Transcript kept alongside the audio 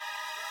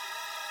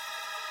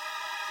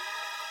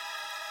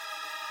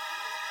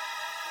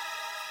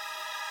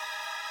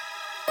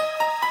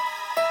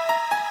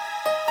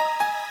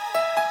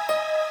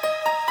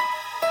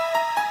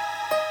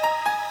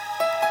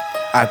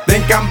I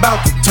think I'm about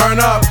to turn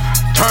up,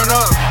 turn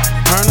up,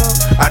 turn up.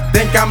 I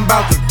think I'm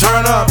about to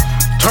turn up,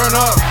 turn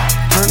up,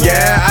 turn up.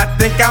 Yeah, I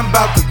think I'm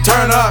about to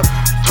turn up,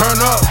 turn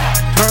up,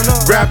 turn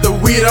up. Grab the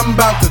weed, I'm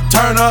about to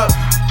turn up,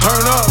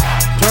 turn up,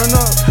 turn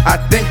up.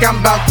 I think I'm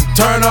about to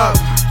turn up,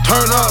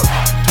 turn up,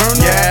 turn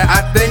up. Yeah,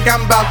 I think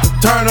I'm about to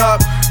turn up,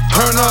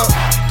 turn up,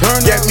 turn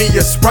up. Get me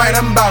a Sprite,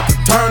 I'm about to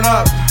turn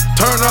up,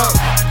 turn up,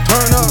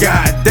 turn up.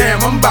 God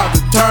damn, I'm about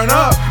to turn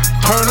up,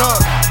 turn up,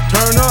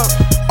 turn up.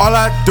 All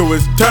I do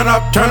is turn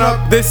up, turn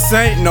up. This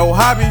ain't no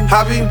hobby.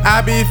 I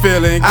be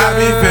feeling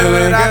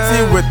good. I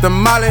see with the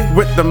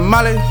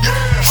molly.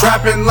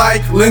 Trapping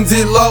like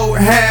Lindsay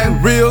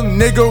Lohan. Real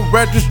nigga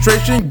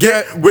registration,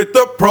 get with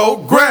the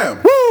program.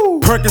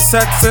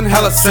 Percocets and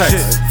hella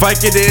sex.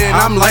 Vicodin,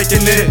 I'm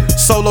liking it.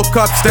 Solo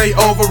cup, stay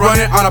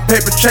overrunning on a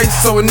paper chase,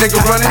 so a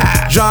nigga running.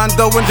 John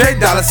Doe and J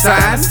Dollar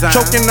sign.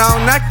 Choking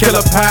on that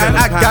killer pine.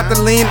 I got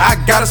the lean, I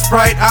got a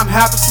Sprite. I'm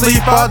half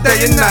asleep all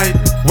day and night.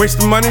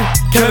 Wasting money,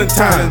 killing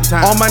time.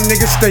 All my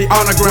niggas stay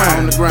on the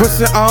ground.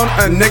 Pussy on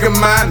a nigga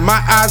mind. My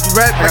eyes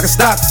red like a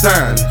stop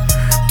sign.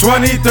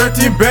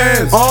 2013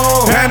 Benz,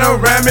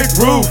 panoramic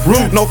roof.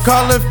 No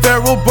Colin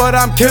Farrell, but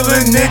I'm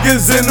killing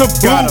niggas in the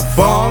booth. Got a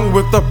bong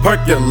with a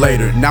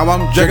percolator, now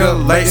I'm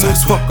jiggulating.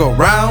 Fuck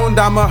around,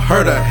 I'ma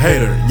hurt a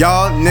hater.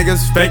 Y'all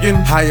niggas faking,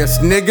 highest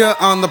nigga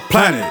on the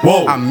planet.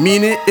 Whoa, I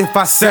mean it if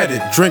I said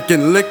it.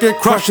 Drinking liquor,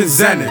 crushing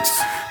Xanax.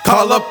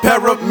 Call a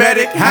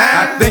paramedic,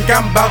 I think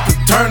I'm about to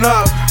turn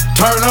up,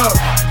 turn up,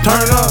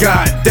 turn up.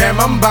 God damn,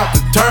 I'm about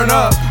to turn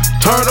up,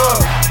 turn up,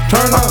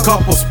 turn up. A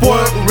couple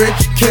spoiled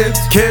rich kids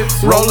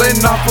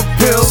rolling off of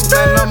pills.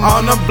 And I'm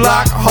on the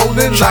block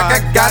holding like I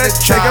gotta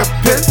take a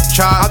piss.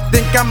 I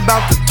think I'm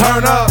about to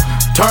turn up,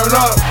 turn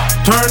up,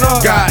 turn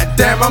up. God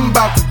damn, I'm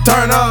about to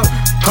turn up,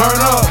 turn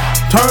up,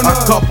 turn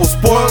up. A couple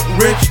spoiled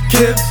rich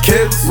kids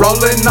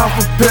rolling off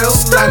of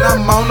pills. And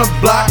I'm on the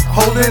block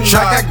holding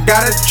like I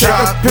gotta take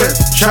a piss.